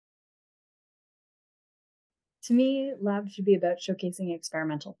To me, lab should be about showcasing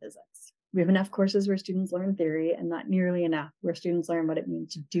experimental physics. We have enough courses where students learn theory and not nearly enough where students learn what it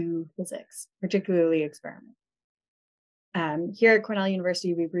means to do physics, particularly experiment. Here at Cornell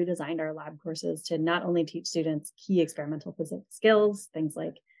University, we've redesigned our lab courses to not only teach students key experimental physics skills, things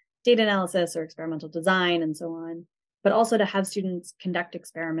like data analysis or experimental design and so on, but also to have students conduct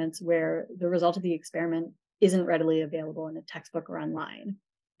experiments where the result of the experiment isn't readily available in a textbook or online.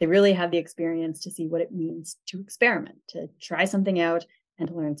 They really have the experience to see what it means to experiment, to try something out and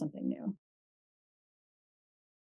to learn something new.